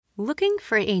Looking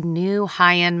for a new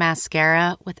high-end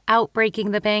mascara without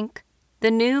breaking the bank? The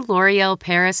new L'Oreal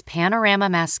Paris Panorama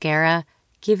Mascara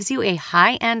gives you a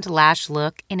high-end lash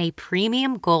look in a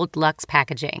premium gold luxe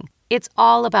packaging. It's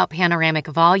all about panoramic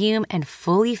volume and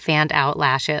fully fanned-out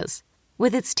lashes.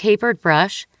 With its tapered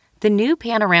brush, the new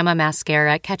Panorama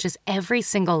Mascara catches every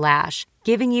single lash,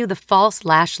 giving you the false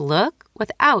lash look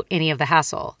without any of the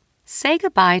hassle. Say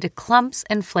goodbye to clumps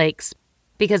and flakes,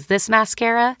 because this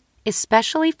mascara is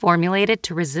specially formulated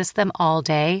to resist them all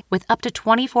day with up to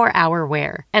 24-hour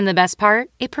wear. And the best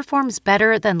part? It performs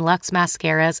better than Luxe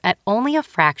mascaras at only a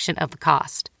fraction of the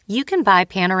cost. You can buy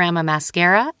Panorama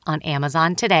Mascara on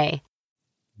Amazon today.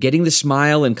 Getting the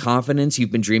smile and confidence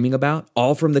you've been dreaming about,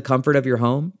 all from the comfort of your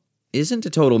home, isn't a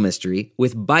total mystery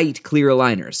with Byte clear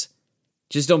aligners.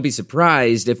 Just don't be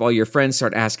surprised if all your friends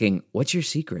start asking, "What's your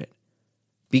secret?"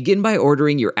 Begin by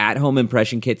ordering your at-home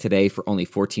impression kit today for only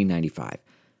 $14.95.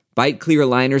 Byte clear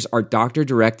aligners are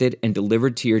doctor-directed and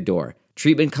delivered to your door.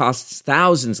 Treatment costs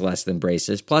thousands less than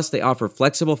braces, plus they offer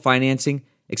flexible financing,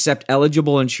 accept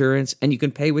eligible insurance, and you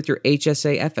can pay with your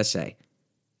HSA FSA.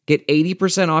 Get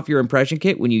 80% off your impression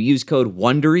kit when you use code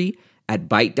WONDERY at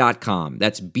Byte.com.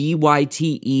 That's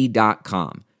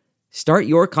BYTE.com. Start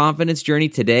your confidence journey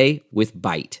today with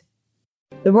Byte.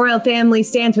 The royal family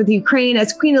stands with Ukraine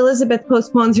as Queen Elizabeth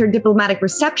postpones her diplomatic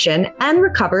reception and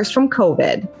recovers from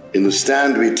COVID. In the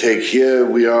stand we take here,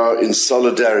 we are in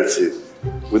solidarity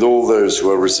with all those who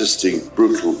are resisting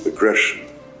brutal aggression.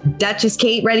 Duchess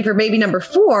Kate ready for baby number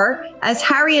 4 as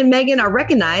Harry and Meghan are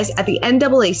recognized at the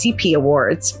NAACP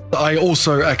Awards. I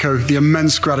also echo the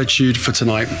immense gratitude for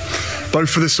tonight, both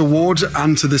for this award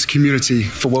and to this community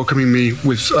for welcoming me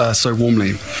with so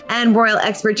warmly. And royal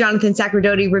expert Jonathan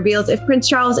Sacerdoti reveals if Prince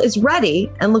Charles is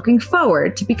ready and looking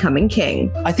forward to becoming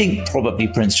king. I think probably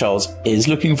Prince Charles is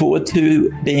looking forward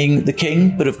to being the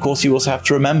king, but of course you also have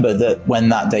to remember that when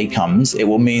that day comes, it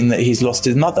will mean that he's lost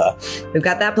his mother. We've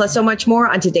got that plus so much more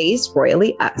on today's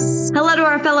Royally Us. Hello to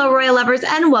our fellow royal lovers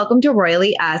and welcome to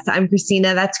Royally Us. I'm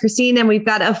Christina, that's Christine, and we've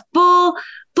got a full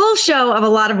show of a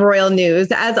lot of royal news.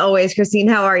 As always, Christine,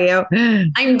 how are you?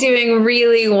 I'm doing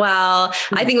really well.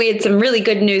 I think we had some really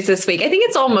good news this week. I think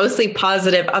it's all mostly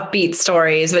positive, upbeat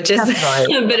stories, which is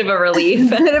a bit of a relief.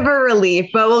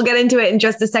 But we'll get into it in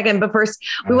just a second. But first,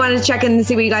 we wanted to check in and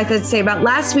see what you guys had to say about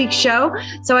last week's show.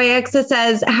 So Alexa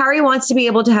says, Harry wants to be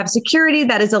able to have security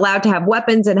that is allowed to have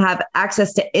weapons and have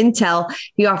access to intel.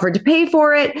 He offered to pay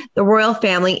for it. The royal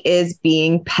family is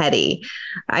being petty.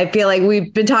 I feel like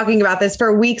we've been talking about this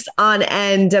for weeks on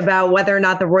end about whether or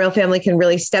not the royal family can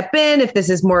really step in, if this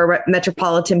is more a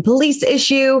metropolitan police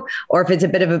issue or if it's a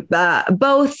bit of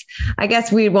both. I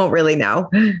guess we won't really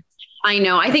know. I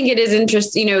know. I think it is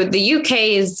interesting. You know, the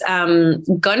UK's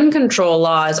gun control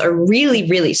laws are really,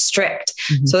 really strict.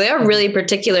 Mm-hmm. So they are really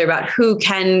particular about who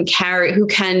can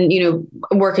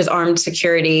work as armed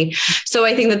security. So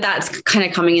I think that that's kind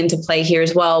of coming into play here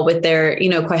as well with their,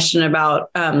 question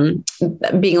about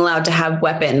being allowed to have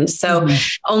weapons. So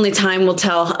only time will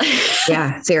tell.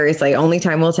 Yeah, seriously. Only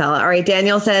time will tell. All right.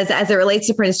 Daniel says, as it relates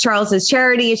to Prince Charles's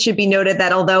charity, it should be noted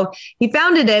that although he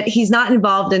founded it, he's not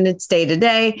involved in its day to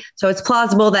day. So it's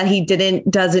plausible that he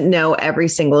doesn't know every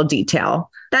single detail.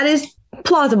 That is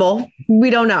plausible. We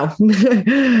don't know.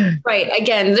 Right.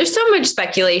 Again, there's so much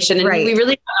speculation and we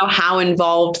really don't know how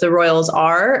involved the royals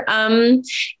are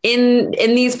in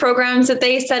these programs that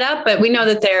they set up, but we know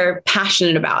that they're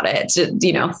passionate about it,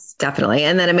 Definitely.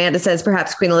 And then Amanda says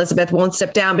perhaps Queen Elizabeth won't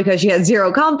step down because she has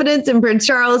zero confidence in Prince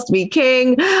Charles to be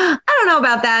king. I don't know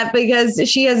about that because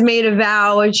she has made a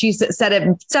vow and she's said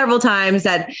it several times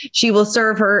that she will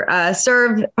serve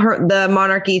the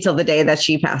monarchy till the day that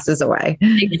she passes away.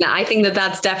 I think that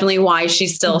that's definitely why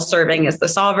she's still serving as the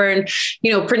sovereign.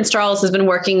 Prince Charles has been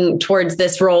working towards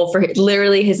this role for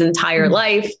literally his entire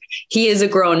life. He is a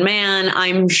grown man.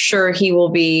 I'm sure he will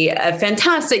be a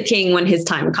fantastic king when his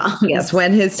time comes. Yes,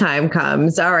 when his time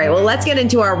comes. All right. Well, let's get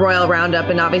into our royal roundup.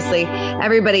 And obviously,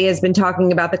 everybody has been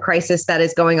talking about the crisis that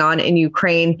is going on in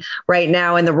Ukraine right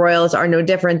now. And the royals are no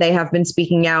different. They have been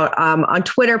speaking out on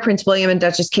Twitter. Prince William and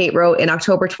Duchess Kate wrote, in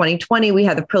October 2020, we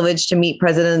had the privilege to meet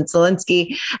President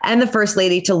Zelensky and the First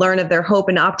Lady to learn of their hope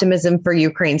and optimism for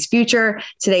Ukraine's future.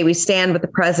 Today, we stand with the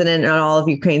president and all of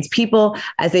Ukraine's people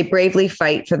as they bravely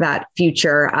fight for that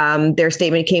future. Their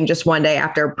statement came just one day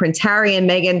after Prince Harry and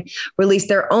Meghan released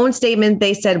their own statement.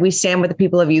 They said, we stand with the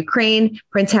people of Ukraine.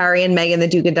 Prince Harry and Meghan, the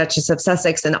Duke and Duchess of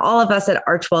Sussex, and all of us at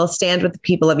Archewell stand with the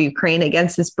people of Ukraine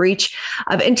against this breach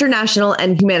of international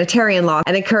and humanitarian law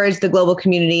and encourage the global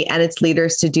community and its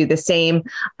leaders to do the same.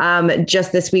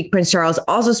 Just this week, Prince Charles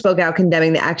also spoke out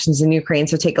condemning the actions in Ukraine.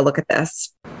 So take a look at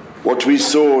this. What we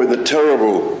saw in the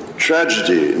terrible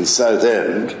tragedy in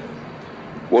Southend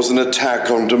was an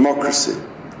attack on democracy,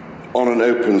 on an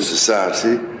open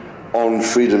society, on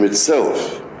freedom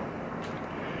itself.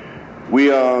 We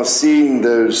are seeing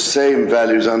those same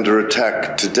values under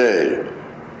attack today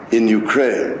in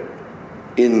Ukraine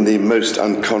in the most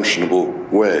unconscionable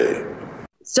way.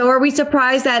 So are we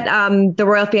surprised that the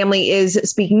royal family is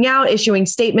speaking out, issuing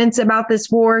statements about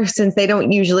this war, since they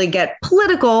don't usually get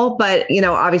political? But,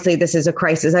 obviously this is a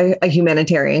crisis, a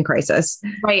humanitarian crisis.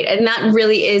 Right. And that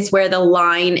really is where the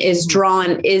line is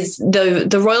drawn, is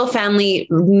the royal family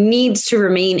needs to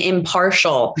remain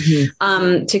impartial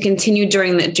to continue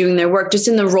doing their work, just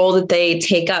in the role that they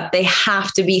take up. They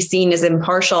have to be seen as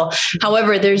impartial.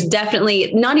 However, there's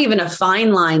definitely not even a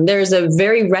fine line. There's a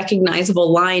very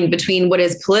recognizable line between what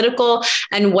is political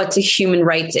and what's a human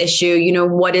rights issue.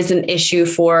 What is an issue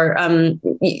for,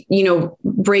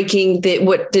 breaking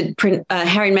what did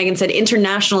Harry and Meghan said,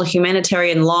 international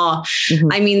humanitarian law.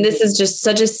 I mean, this is just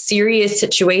such a serious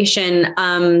situation.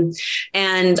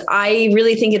 And I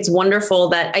really think it's wonderful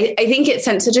that I think it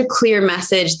sent such a clear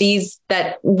message,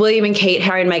 that William and Kate,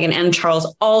 Harry and Meghan, and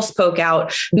Charles all spoke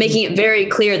out, making it very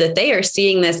clear that they are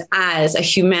seeing this as a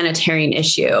humanitarian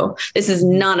issue. This is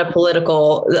not a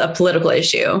political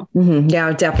issue.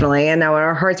 Yeah, definitely. And now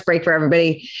our hearts break for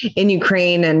everybody in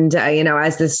Ukraine. And,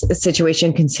 as this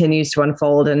situation continues to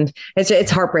unfold, and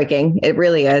it's heartbreaking. It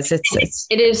really is.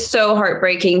 It is so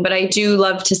heartbreaking, but I do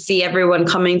love to see everyone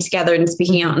coming together and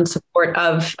speaking out in support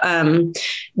of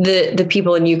the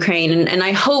people in Ukraine. And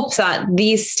I hope that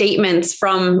these statements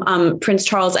from Prince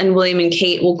Charles and William and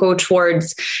Kate will go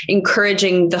towards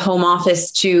encouraging the Home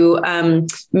Office to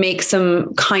make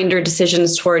some kinder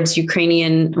decisions towards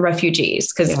Ukrainian refugees.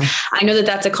 Because I know that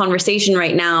that's a conversation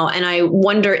right now. And I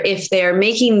wonder if they're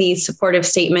making these supportive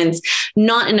statements,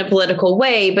 not in a political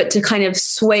way, but to kind of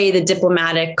sway the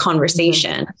diplomatic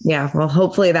conversation. Yeah, well,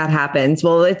 hopefully that happens.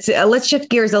 Well, let's shift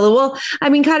gears a little. Well, I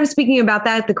mean, kind of speaking about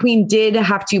that, the Queen did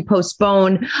have to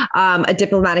postpone a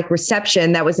diplomatic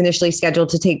reception that was initially scheduled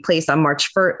to take place on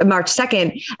March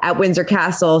 2nd at Windsor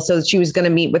Castle. So she was going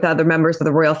to meet with other members of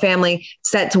the royal family,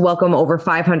 set to welcome over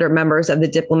 500 members of the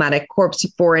diplomatic corps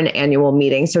for an annual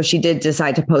meeting. So she did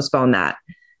decide to postpone that.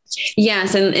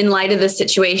 Yes. And in light of the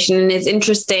situation, and it's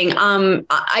interesting.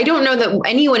 I don't know that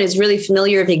anyone is really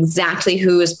familiar with exactly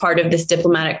who is part of this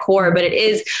diplomatic corps, but it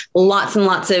is lots and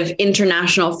lots of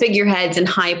international figureheads in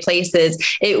high places.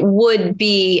 It would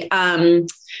be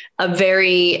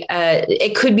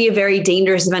it could be a very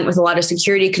dangerous event with a lot of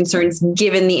security concerns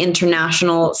given the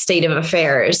international state of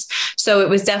affairs. So it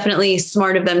was definitely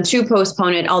smart of them to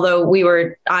postpone it. Although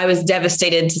I was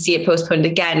devastated to see it postponed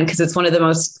again, because it's one of the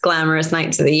most glamorous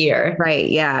nights of the year. Right.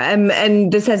 Yeah.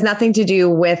 And this has nothing to do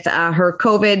with her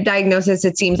COVID diagnosis.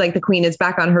 It seems like the Queen is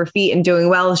back on her feet and doing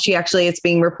well. It's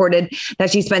being reported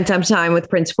that she spent some time with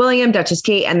Prince William, Duchess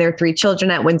Kate, and their 3 children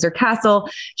at Windsor Castle.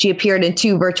 She appeared in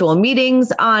 2 virtual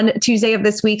meetings on Tuesday of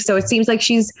this week. So it seems like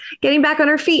she's getting back on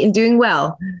her feet and doing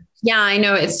well. Yeah, I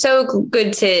know. It's so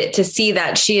good to see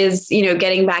that she is,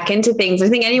 getting back into things. I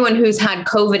think anyone who's had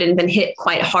COVID and been hit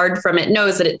quite hard from it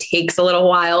knows that it takes a little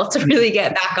while to really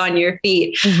get back on your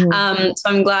feet. So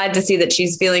I'm glad to see that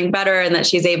she's feeling better and that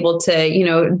she's able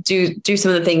to, do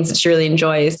some of the things that she really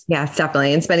enjoys. Yes,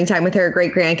 definitely. And spending time with her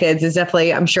great grandkids is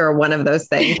definitely, I'm sure, one of those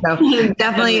things. So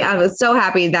definitely, I was so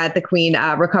happy that the Queen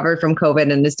recovered from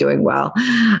COVID and is doing well.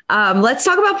 Let's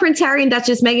talk about Prince Harry and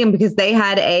Duchess Meghan, because they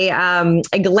had a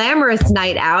glamorous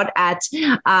night out at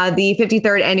the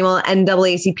 53rd annual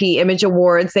NAACP Image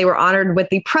Awards. They were honored with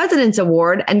the President's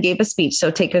Award and gave a speech.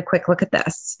 So take a quick look at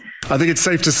this. I think it's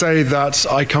safe to say that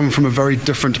I come from a very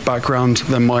different background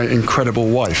than my incredible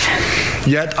wife.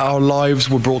 Yet our lives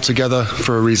were brought together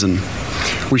for a reason.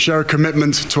 We share a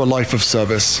commitment to a life of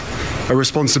service, a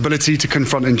responsibility to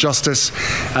confront injustice,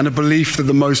 and a belief that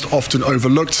the most often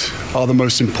overlooked are the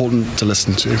most important to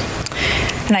listen to.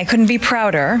 And I couldn't be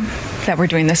prouder that we're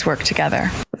doing this work together.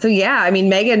 So yeah, I mean,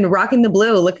 Meghan rocking the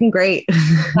blue, looking great.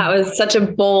 That was such a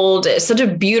bold, such a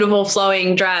beautiful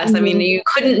flowing dress. I mean, you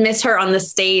couldn't miss her on the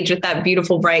stage with that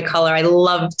beautiful bright color. I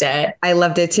loved it. I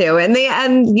loved it too. And they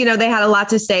had a lot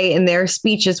to say in their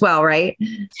speech as well, right?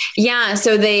 Yeah.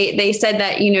 So they said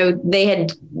that, they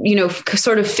had,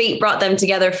 sort of fate brought them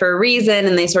together for a reason.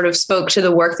 And they sort of spoke to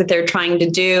the work that they're trying to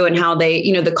do and how they,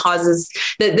 the causes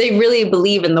that they really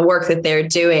believe in the work that they're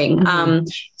doing.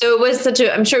 So it was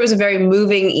I'm sure it was a very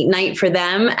moving night for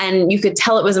them. And you could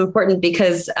tell it was important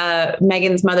because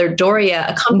Meghan's mother, Doria,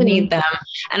 accompanied them.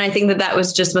 And I think that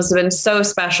was just must have been so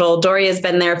special. Doria's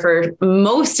been there for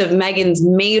most of Meghan's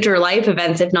major life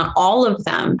events, if not all of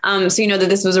them. So you know that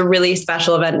this was a really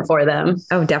special event for them.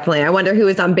 Oh, definitely. I wonder who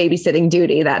was on babysitting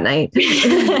duty that night. With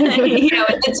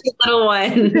the two little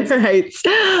ones. Right.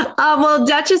 Well,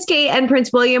 Duchess Kate and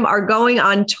Prince William are going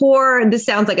on tour. This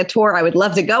sounds like a tour I would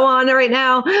love to go on right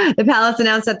now. The palace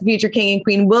announced that the future king and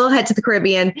queen will head to the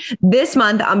Caribbean this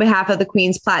month on behalf of the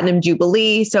Queen's Platinum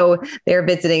Jubilee. So they're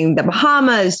visiting the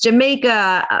Bahamas,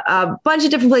 Jamaica, a bunch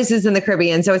of different places in the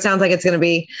Caribbean. So it sounds like it's going to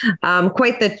be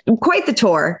quite the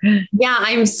tour. Yeah,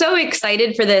 I'm so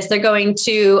excited for this. They're going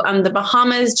to the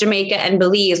Bahamas, Jamaica, and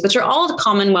Belize, which are all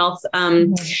Commonwealth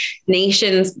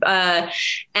nations.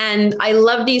 And I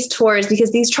love these tours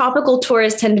because these tropical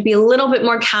tours tend to be a little bit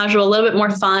more casual, a little bit more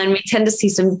fun. We tend to see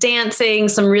some dancing,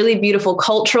 some really beautiful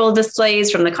cultural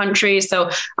displays from the country. So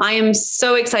I am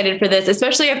so excited for this,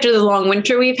 especially after the long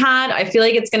winter we've had. I feel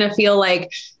like it's going to feel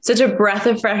like such a breath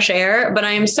of fresh air, but I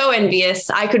am so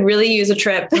envious. I could really use a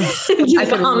trip to the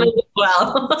Bahamas as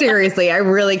well. Seriously, I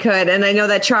really could. And I know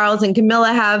that Charles and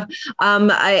Camilla have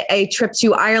a trip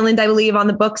to Ireland, I believe, on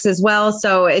the books as well.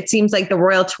 So it seems like the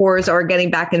royal tours are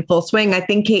getting back in full swing. I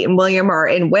think Kate and William are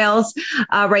in Wales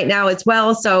right now as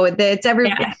well. So it's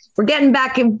we're getting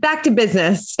back to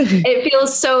business. It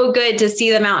feels so good to see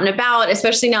them out and about,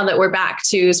 especially now that we're back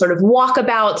to sort of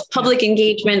walkabouts, public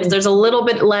engagements. There's a little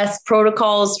bit less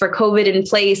protocols for COVID in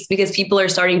place because people are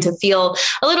starting to feel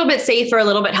a little bit safer, a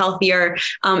little bit healthier.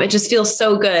 It just feels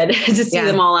so good to see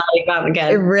them all out and about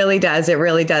again. It really does. It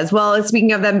really does. Well,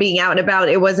 speaking of them being out and about,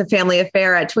 it was a family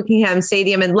affair at Twickenham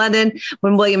Stadium in London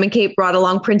when William and Kate brought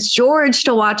along Prince George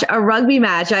to watch a rugby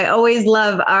match. I always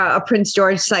love a Prince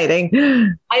George sighting.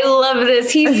 I love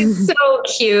this. He's so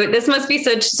cute. This must be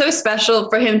so special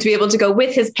for him to be able to go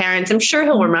with his parents. I'm sure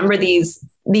he'll remember these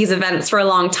events for a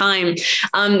long time.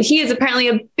 He is apparently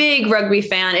a big rugby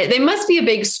fan. They must be a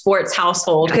big sports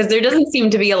household because there doesn't seem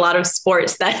to be a lot of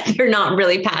sports that they're not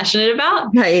really passionate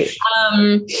about. Right.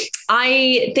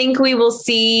 I think we will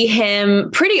see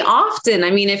him pretty often.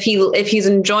 I mean, if he's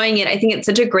enjoying it, I think it's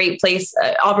such a great place,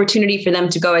 opportunity for them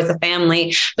to go as a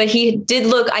family. But he did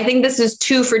look, I think this is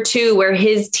 2 for 2 where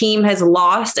his team has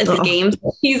lost at the games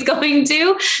he's going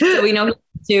to. So we know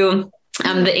to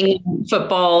the England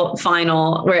football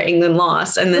final where England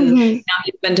lost. And then now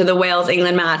he's been to the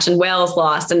Wales-England match and Wales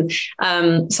lost. And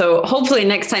so hopefully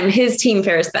next time his team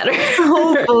fares better.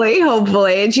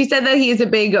 Hopefully. And she said that he's a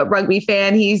big rugby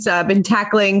fan. He's been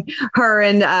tackling her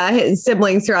and his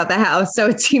siblings throughout the house. So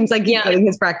it seems like he's getting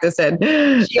his practice in.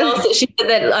 She said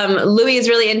that Louis is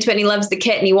really into it and he loves the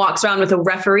kit and he walks around with a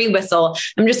referee whistle.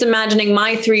 I'm just imagining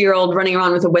my 3-year-old running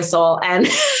around with a whistle and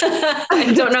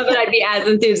I don't know that I'd be as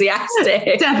enthusiastic.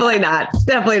 Definitely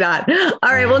not.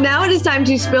 All right. Well, now it is time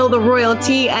to spill the royal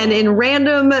tea. And in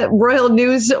random royal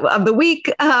news of the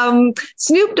week,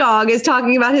 Snoop Dogg is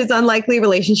talking about his unlikely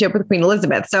relationship with Queen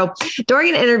Elizabeth. So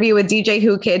during an interview with DJ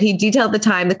Who Kid, he detailed the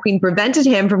time the Queen prevented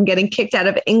him from getting kicked out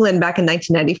of England back in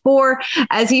 1994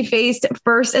 as he faced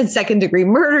 1st and 2nd degree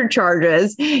murder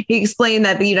charges. He explained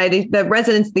that the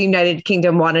residents of the United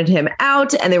Kingdom wanted him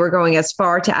out and they were going as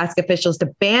far to ask officials to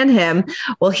ban him.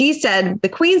 Well, the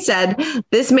Queen said,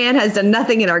 "This man has done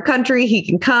nothing in our country. He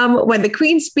can come. When the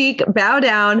Queen speak, bow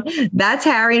down." That's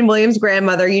Harry and William's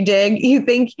grandmother. You dig? You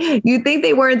think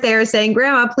they weren't there saying,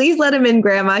 "Grandma, please let him in,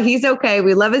 Grandma. He's okay.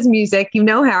 We love his music. You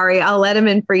know, Harry, I'll let him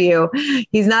in for you.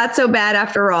 He's not so bad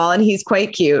after all. And he's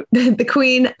quite cute." The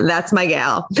Queen, that's my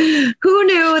gal. Who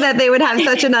knew that they would have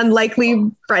such an unlikely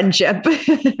friendship?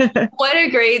 What a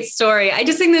great story. I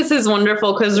just think this is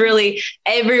wonderful because really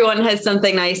everyone has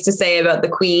something nice to say about the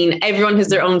Queen. Everyone has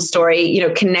their own story,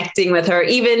 connecting with her,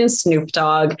 even Snoop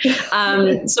Dogg.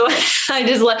 So I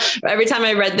just every time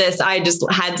I read this, I just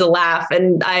had to laugh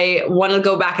and I want to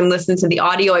go back and listen to the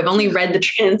audio. I've only read the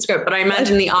transcript, but I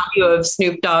imagine the audio of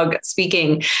Snoop Dogg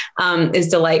speaking is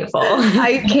delightful.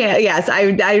 I can't. Yes,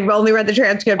 I've only read the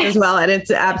transcript as well, and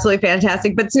it's absolutely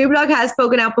fantastic. But Snoop Dogg has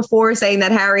spoken out before saying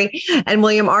that Harry and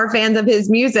William are fans of his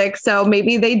music. So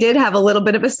maybe they did have a little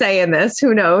bit of a say in this.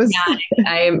 Who knows? Yeah,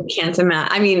 I can't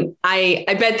imagine. I mean, I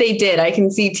bet they did. I can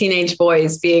see teenage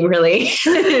boys being really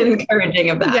encouraging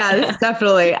of that. Yes,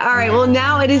 definitely. All right. Well,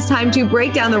 now it is time to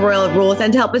break down the royal rules.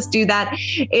 And to help us do that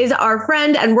is our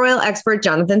friend and royal expert,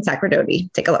 Jonathan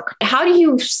Sacerdoti. Take a look. How do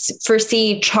you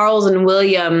foresee Charles and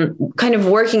William kind of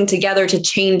working together to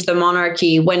change the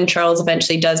monarchy when Charles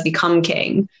eventually does become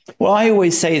king? Well, I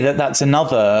always say that that's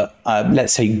another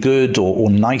let's say, good or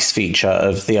nice feature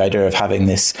of the idea of having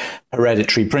this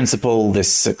hereditary principle,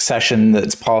 this succession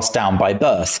that's passed down by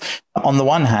birth. On the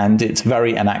one hand, it's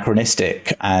very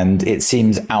anachronistic, and it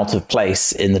seems out of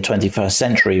place in the 21st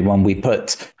century when we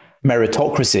put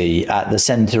meritocracy at the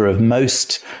center of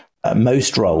most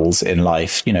roles in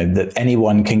life, that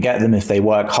anyone can get them if they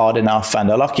work hard enough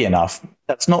and are lucky enough.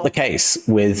 That's not the case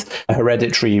with a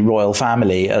hereditary royal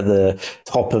family at the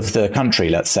top of the country,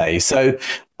 let's say. So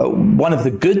one of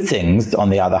the good things, on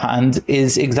the other hand,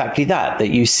 is exactly that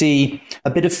you see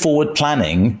a bit of forward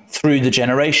planning through the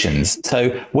generations. So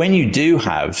when you do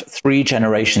have 3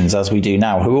 generations, as we do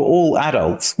now, who are all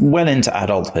adults, well into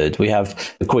adulthood, we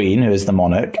have the Queen, who is the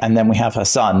monarch, and then we have her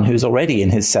son, who's already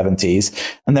in his 70s,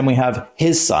 and then we have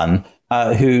his son,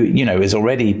 who, is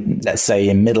already, let's say,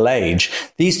 in middle age.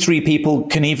 These 3 people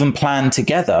can even plan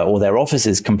together, or their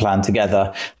offices can plan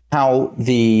together, how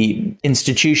the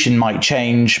institution might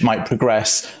change, might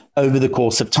progress over the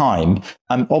course of time.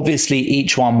 Obviously,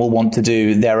 each one will want to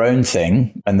do their own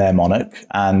thing when they're monarch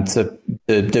and to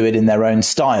do it in their own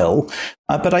style.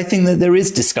 But I think that there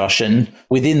is discussion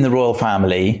within the royal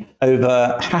family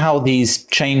over how these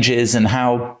changes and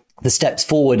how the steps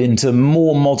forward into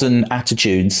more modern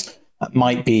attitudes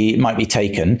might be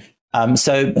taken.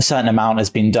 So a certain amount has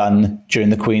been done during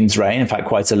the Queen's reign, in fact,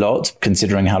 quite a lot,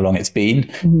 considering how long it's been.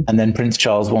 Mm-hmm. And then Prince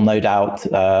Charles will no doubt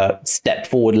step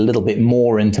forward a little bit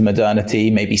more into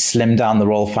modernity, maybe slim down the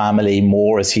royal family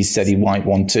more, as he said he might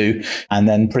want to. And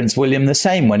then Prince William, the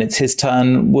same, when it's his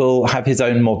turn, will have his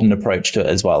own modern approach to it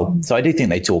as well. So I do think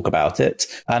they talk about it.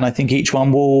 And I think each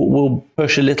one will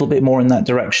push a little bit more in that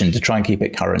direction to try and keep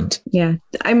it current. Yeah.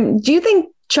 Do you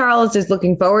think Charles is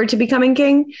looking forward to becoming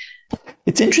king?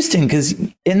 It's interesting because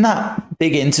in that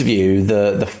big interview,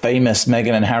 the famous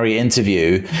Meghan and Harry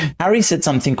interview, Harry said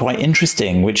something quite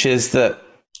interesting, which is that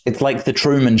it's like the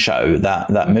Truman Show,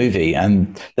 that movie,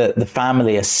 and that the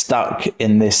family are stuck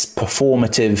in this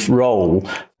performative role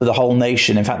for the whole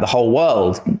nation, in fact, the whole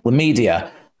world, the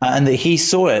media, and that he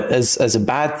saw it as a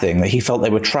bad thing, that he felt they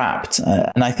were trapped.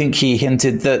 And I think he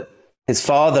hinted that his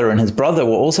father and his brother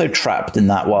were also trapped in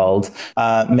that world.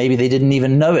 Maybe they didn't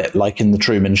even know it, like in the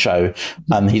Truman Show.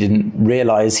 He didn't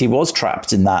realize he was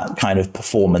trapped in that kind of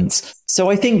performance. So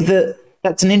I think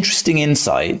that's an interesting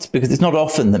insight, because it's not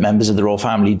often that members of the royal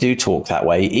family do talk that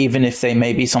way, even if they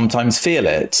maybe sometimes feel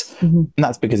it. Mm-hmm. And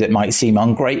that's because it might seem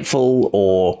ungrateful,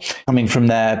 or coming from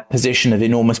their position of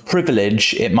enormous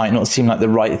privilege, it might not seem like the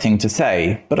right thing to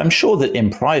say. But I'm sure that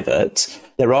in private,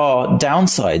 there are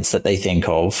downsides that they think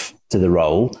of to the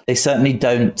role. They certainly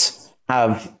don't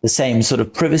have the same sort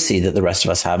of privacy that the rest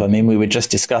of us have. I mean, we were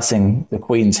just discussing the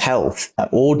Queen's health.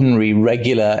 Ordinary,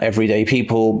 regular, everyday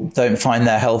people don't find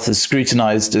their health as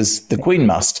scrutinized as the Queen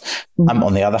must.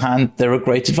 On the other hand, there are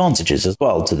great advantages as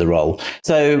well to the role.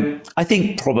 So I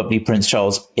think probably Prince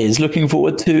Charles is looking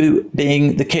forward to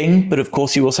being the king. But of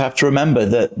course, you also have to remember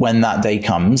that when that day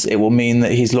comes, it will mean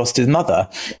that he's lost his mother.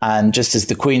 And just as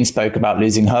the Queen spoke about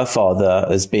losing her father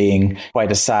as being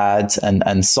quite a sad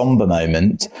and somber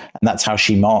moment, and that's how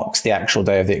she marks the actual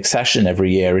day of the accession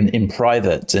every year in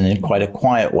private and in quite a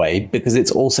quiet way, because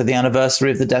it's also the anniversary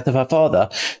of the death of her father.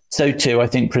 So too, I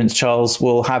think Prince Charles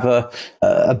will have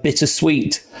a bittersweet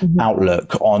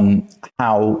outlook on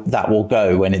how that will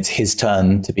go when it's his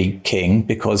turn to be king,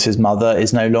 because his mother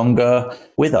is no longer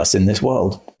with us in this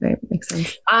world. Right, makes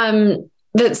sense.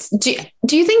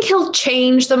 Do you think he'll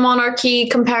change the monarchy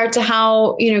compared to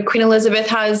how, Queen Elizabeth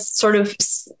has sort of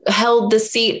held the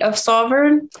seat of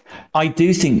sovereign? I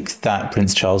do think that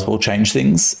Prince Charles will change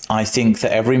things. I think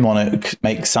that every monarch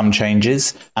makes some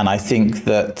changes. And I think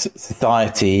that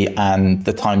society and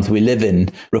the times we live in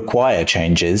require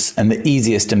changes. And the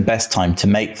easiest and best time to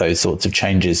make those sorts of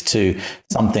changes to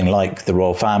something like the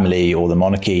royal family or the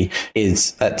monarchy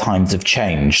is at times of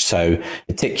change. So in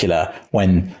particular,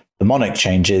 when the monarch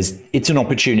changes, it's an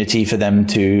opportunity for them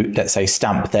to, let's say,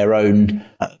 stamp their own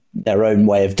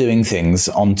way of doing things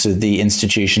onto the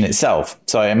institution itself.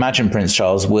 So I imagine Prince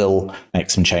Charles will make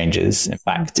some changes. In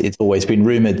fact, it's always been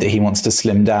rumored that he wants to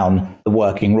slim down the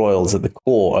working royals at the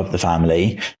core of the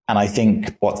family. And I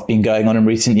think what's been going on in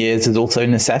recent years has also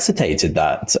necessitated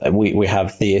that. We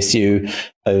have the issue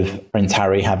of Prince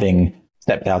Harry having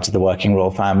stepped out of the working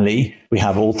royal family. We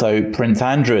have also Prince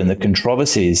Andrew and the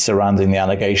controversies surrounding the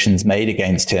allegations made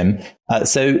against him.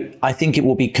 So I think it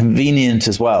will be convenient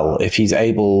as well if he's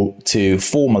able to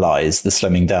formalize the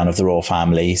slimming down of the royal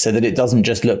family, so that it doesn't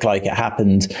just look like it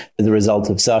happened as a result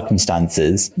of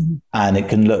circumstances, and it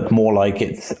can look more like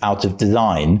it's out of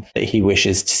design, that he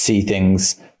wishes to see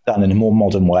things done in a more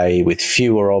modern way with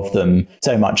fewer of them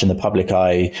so much in the public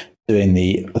eye, doing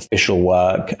the official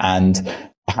work, and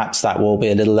perhaps that will be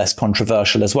a little less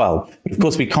controversial as well. But of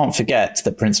course, we can't forget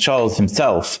that Prince Charles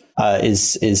himself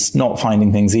is not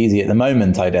finding things easy at the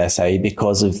moment, I dare say,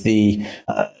 because of the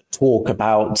talk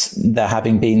about there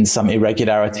having been some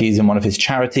irregularities in one of his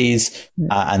charities.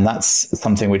 And that's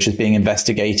something which is being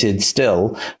investigated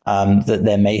still, that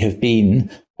there may have been,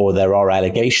 or there are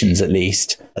allegations at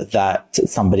least, that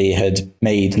somebody had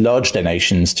made large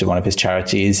donations to one of his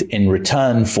charities in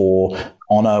return for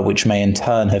honour, which may in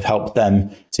turn have helped them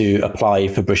to apply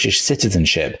for British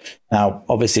citizenship. Now,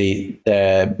 obviously,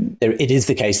 it is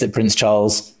the case that Prince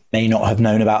Charles may not have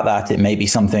known about that. It may be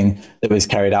something that was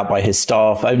carried out by his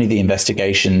staff. Only the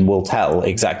investigation will tell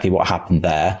exactly what happened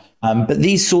there. But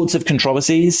these sorts of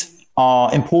controversies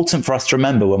are important for us to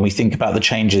remember when we think about the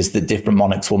changes that different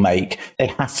monarchs will make. They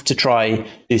have to try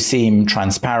to seem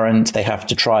transparent. They have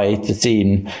to try to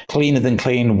seem cleaner than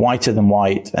clean, whiter than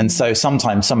white. And so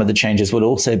sometimes some of the changes will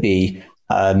also be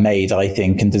made, I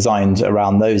think, and designed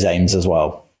around those aims as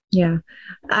well. Yeah.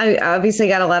 I obviously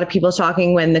got a lot of people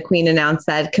talking when the Queen announced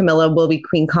that Camilla will be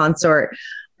Queen Consort.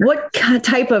 What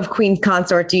type of Queen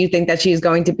Consort do you think that she's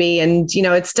going to be? And,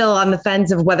 it's still on the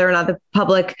fence of whether or not the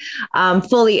public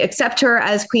fully accept her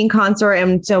as Queen Consort.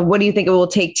 And so what do you think it will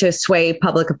take to sway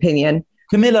public opinion?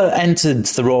 Camilla entered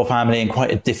the royal family in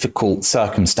quite a difficult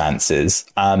circumstances.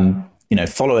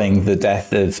 Following the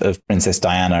death of Princess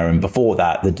Diana, and before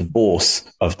that, the divorce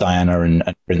of Diana and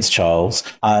Prince Charles,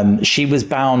 she was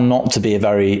bound not to be a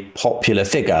very popular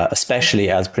figure,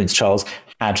 especially as Prince Charles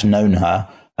had known her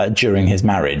during his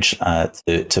marriage,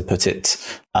 to put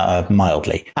it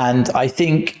mildly. And I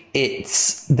think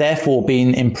it's therefore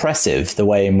been impressive the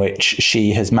way in which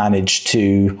she has managed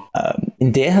to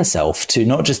endear herself to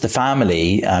not just the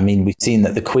family. I mean, we've seen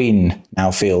that the Queen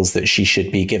now feels that she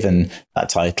should be given that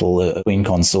title, Queen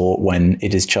Consort, when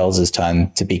it is Charles's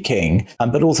turn to be king,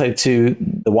 but also to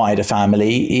the wider family.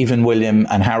 Even William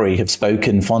and Harry have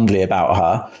spoken fondly about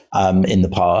her in the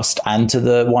past, and to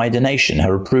the wider nation.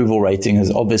 Her approval rating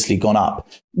has obviously gone up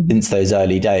since those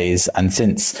early days, and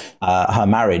since her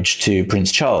marriage to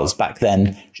Prince Charles. Back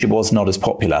then, she was not as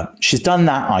popular. She's done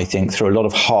that, I think, through a lot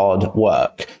of hard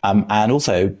work, and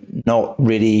also not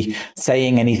really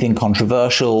saying anything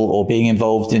controversial or being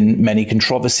involved in many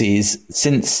controversies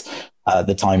since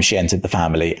the time she entered the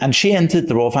family. And she entered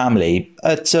the royal family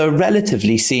at a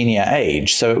relatively senior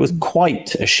age. So it was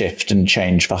quite a shift and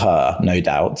change for her, no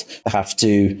doubt, to have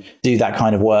to do that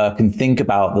kind of work and think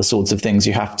about the sorts of things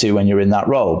you have to when you're in that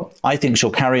role. I think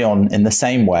she'll carry on in the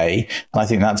same way. And I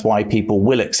think that's why people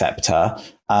will accept her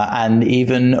and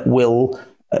even will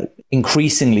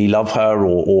increasingly love her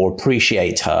or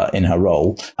appreciate her in her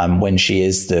role when she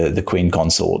is the Queen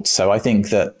Consort. So I think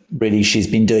that really she's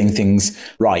been doing things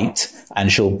right, and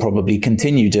she'll probably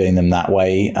continue doing them that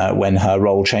way when her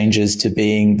role changes to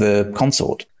being the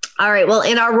consort. All right. Well,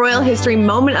 in our royal history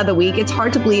moment of the week, it's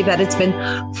hard to believe that it's been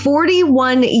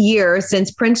 41 years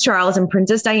since Prince Charles and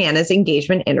Princess Diana's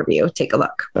engagement interview. Take a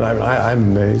look. And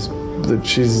I'm amazed that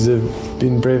she's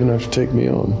been brave enough to take me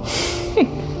on.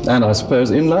 And I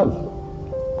suppose in love.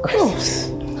 Of course.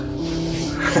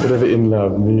 Whatever in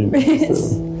love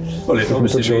means. Well, it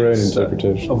obviously put your own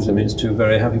interpretation. Obviously means two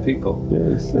very happy people.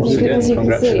 Yes.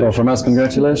 Congratulations. Well, from us,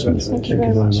 congratulations. Thank you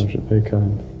very much. Very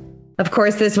kind. Of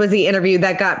course, this was the interview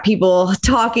that got people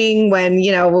talking when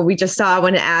we just saw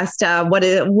when it asked, what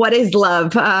is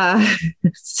love?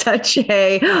 Such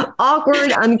a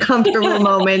awkward, uncomfortable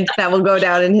moment that will go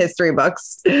down in history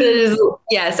books. It is,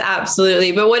 yes,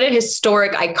 absolutely. But what a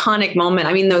historic, iconic moment.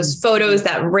 I mean, those photos,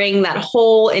 that ring, that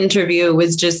whole interview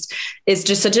is just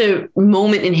such a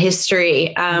moment in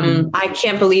history. I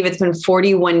can't believe it's been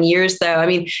 41 years, though. I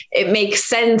mean, it makes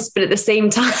sense, but at the same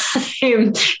time,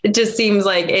 it just seems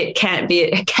like it can't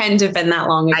have been that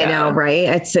long ago. I know, right?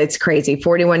 It's crazy.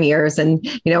 41 years. And,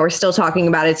 we're still talking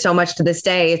about it so much to this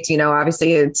day. It's,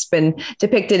 obviously it's been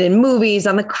depicted in movies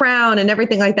on The Crown and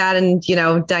everything like that. And,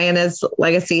 Diana's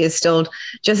legacy is still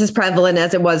just as prevalent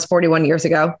as it was 41 years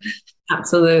ago.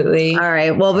 Absolutely. All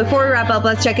right. Well, before we wrap up,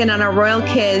 let's check in on our royal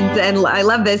kids. And I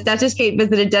love this. Duchess Kate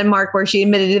visited Denmark, where she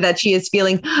admitted that she is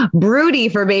feeling broody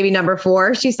for baby number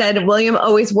 4. She said, William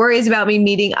always worries about me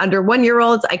meeting under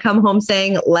 1-year-olds. I come home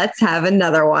saying, let's have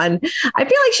another one. I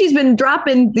feel like she's been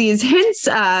dropping these hints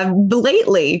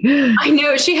lately. I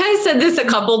know. She has said this a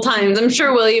couple times. I'm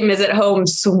sure William is at home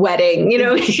sweating.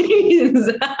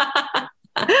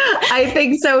 I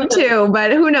think so too,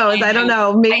 but who knows? I don't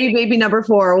know. Maybe baby number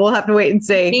 4. We'll have to wait and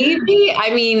see. Maybe.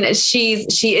 I mean, she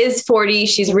is 40.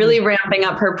 She's really ramping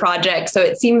up her project, so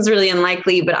it seems really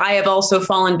unlikely. But I have also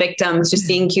fallen victim to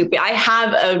seeing cute. I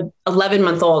have a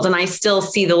 11-month-old, and I still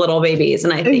see the little babies,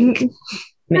 and I think.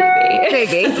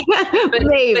 Maybe. but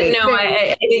no,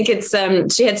 I think it's,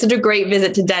 she had such a great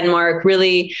visit to Denmark.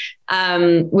 Really,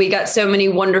 we got so many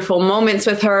wonderful moments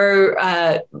with her,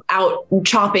 out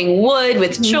chopping wood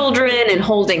with children and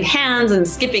holding hands and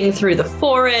skipping through the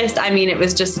forest. I mean, it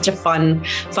was just such a fun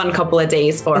couple of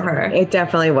days for her. It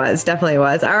definitely was.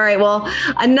 All right. Well,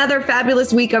 another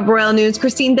fabulous week of royal news.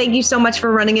 Christine, thank you so much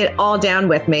for running it all down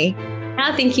with me.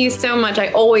 Thank you so much. I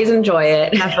always enjoy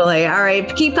it. Definitely. All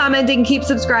right. Keep commenting, keep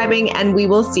subscribing, and we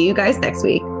will see you guys next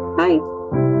week. Bye.